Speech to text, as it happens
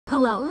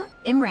Hello,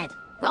 I'm Red.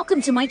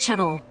 Welcome to my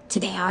channel.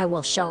 Today I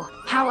will show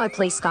how I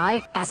play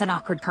Sky as an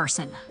awkward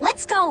person.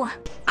 Let's go!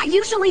 I'm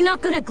usually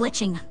not good at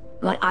glitching,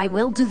 but I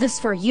will do this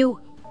for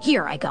you.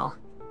 Here I go.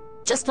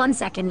 Just 1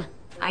 second.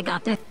 I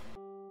got this.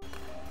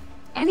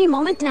 Any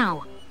moment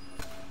now.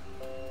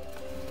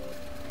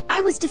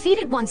 I was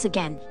defeated once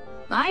again.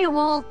 I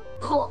will...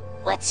 Cool.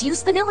 Let's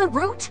use vanilla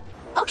root.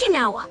 Okay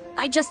now,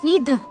 I just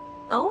need the...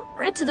 Oh,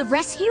 Red to the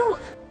rescue.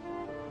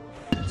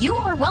 You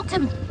are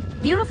welcome,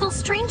 beautiful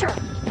stranger.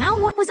 Now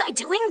what was I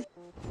doing?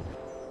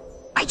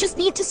 I just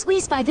need to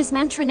squeeze by this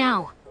mantra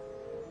now.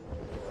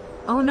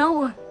 Oh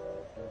no.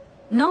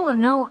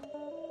 No.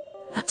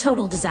 A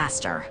total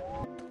disaster.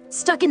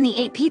 Stuck in the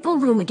 8 people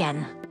room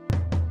again.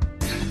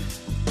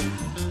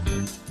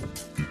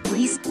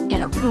 Please,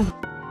 get a room.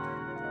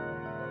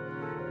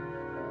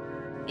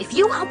 If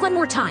you help one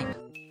more time.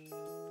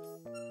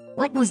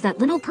 What was that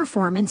little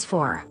performance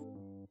for?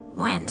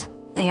 Went.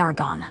 They are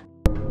gone.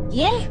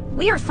 Yay,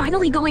 we are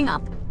finally going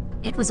up.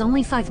 It was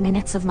only 5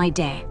 minutes of my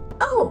day.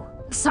 Oh,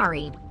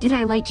 sorry, did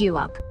I light you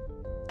up?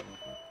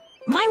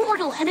 My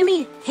mortal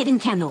enemy, hidden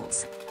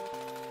candles.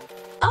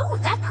 Oh,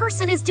 that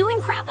person is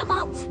doing crap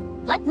emotes.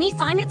 Let me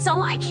find it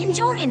so I can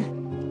join.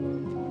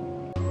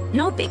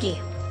 No biggie.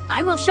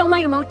 I will show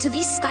my emote to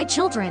these Sky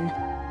children.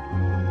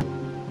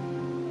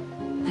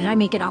 Did I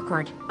make it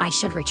awkward? I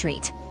should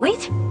retreat.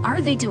 Wait, are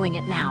they doing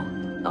it now?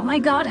 Oh my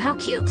god, how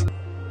cute.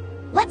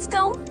 Let's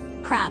go.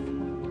 Crap.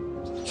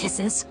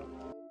 Kisses.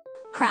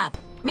 Crap.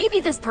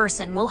 Maybe this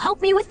person will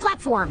help me with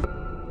platform.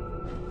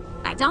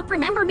 I don't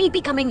remember me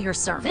becoming your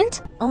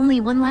servant. Only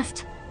one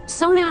left.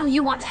 So now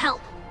you want help.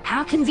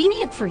 How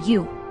convenient for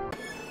you.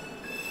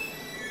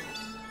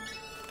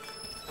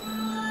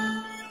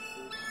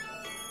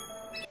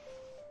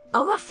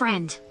 Oh, a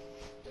friend.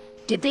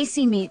 Did they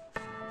see me?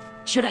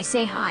 Should I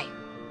say hi?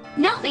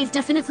 Now they've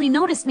definitely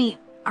noticed me.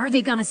 Are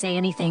they gonna say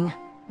anything?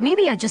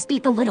 Maybe I just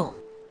beat the little.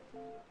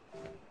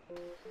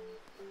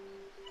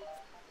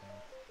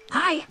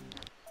 Hi.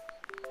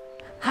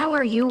 How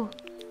are you?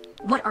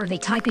 What are they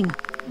typing?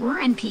 We're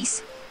in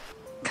peace.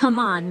 Come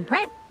on,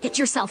 Red. Get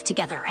yourself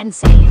together and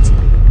say it.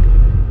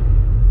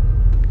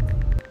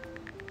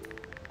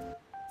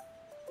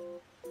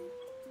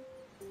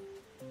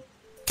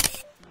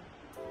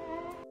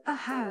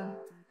 Oh,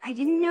 I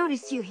didn't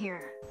notice you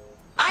here.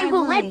 I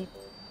will let...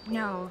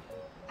 No,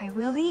 I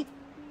will eat.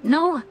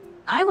 No,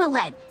 I will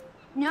let...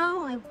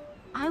 No,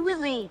 I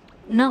will eat.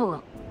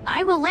 No,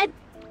 I will let...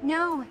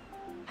 No,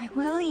 I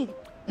will eat.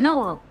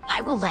 No, I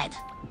will let...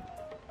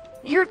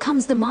 Here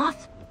comes the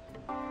moth.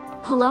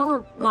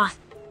 Hello, moth.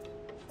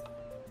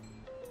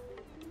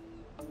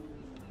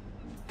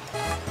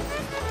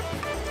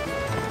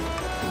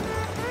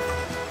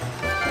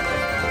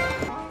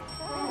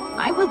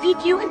 I will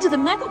beat you into the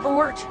mega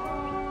board.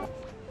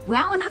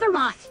 Wow, another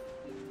moth.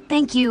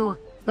 Thank you,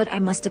 but I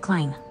must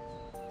decline.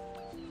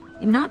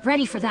 I'm not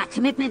ready for that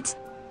commitment.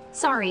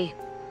 Sorry.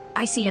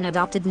 I see an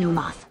adopted new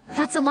moth.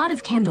 That's a lot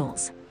of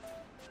candles.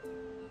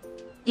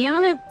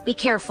 Diana, be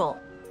careful.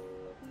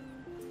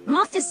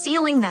 Moth is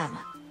stealing them.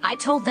 I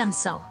told them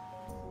so.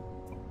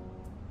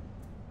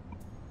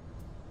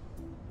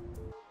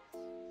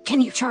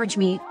 Can you charge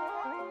me?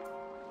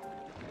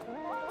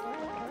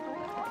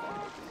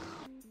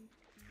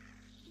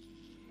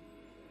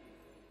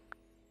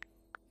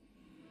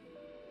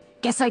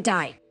 Guess I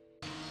die.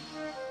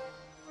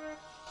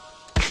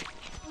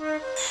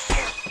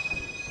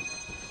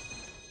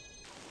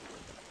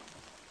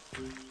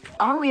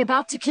 Are we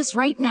about to kiss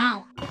right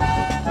now?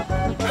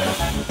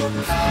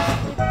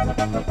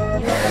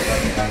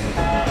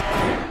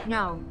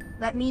 No,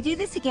 let me do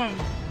this again.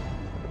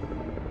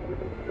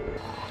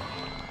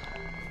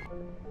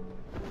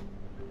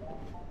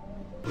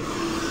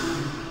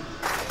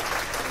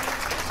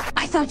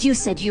 I thought you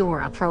said you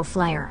were a pro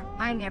flyer.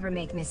 I never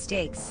make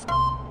mistakes.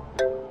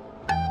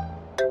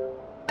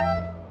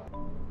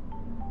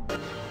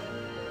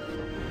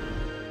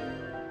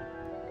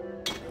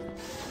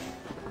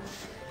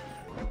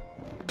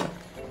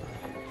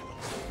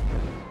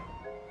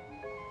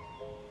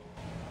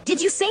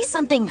 Did you say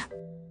something?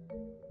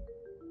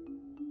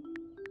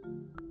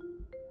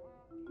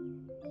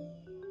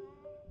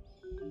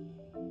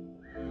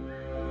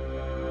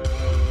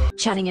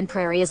 Chatting in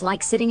Prairie is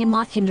like sitting in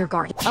Moth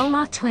Kindergarten. Oh,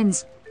 Moth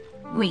twins.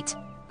 Wait,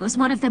 was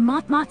one of them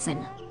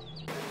Mothson?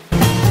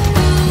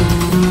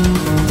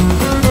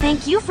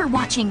 Thank you for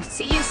watching.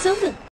 See you soon.